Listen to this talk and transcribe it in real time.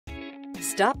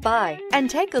Stop by and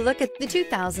take a look at the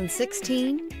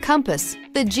 2016 Compass.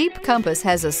 The Jeep Compass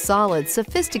has a solid,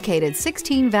 sophisticated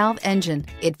 16-valve engine.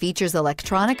 It features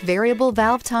electronic variable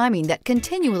valve timing that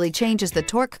continually changes the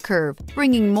torque curve,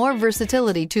 bringing more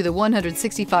versatility to the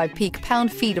 165 peak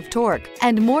pound-feet of torque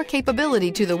and more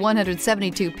capability to the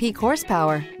 172 peak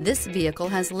horsepower. This vehicle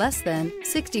has less than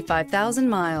 65,000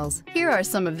 miles. Here are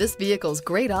some of this vehicle's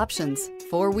great options: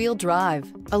 four-wheel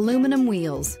drive, aluminum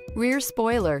wheels, rear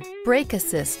spoiler, brake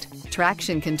assist,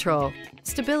 traction control,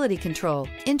 stability control,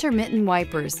 intermittent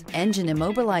wipers, engine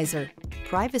immobilizer,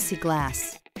 privacy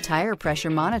glass, tire pressure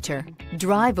monitor.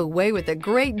 Drive away with a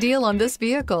great deal on this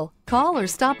vehicle. Call or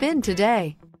stop in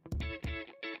today.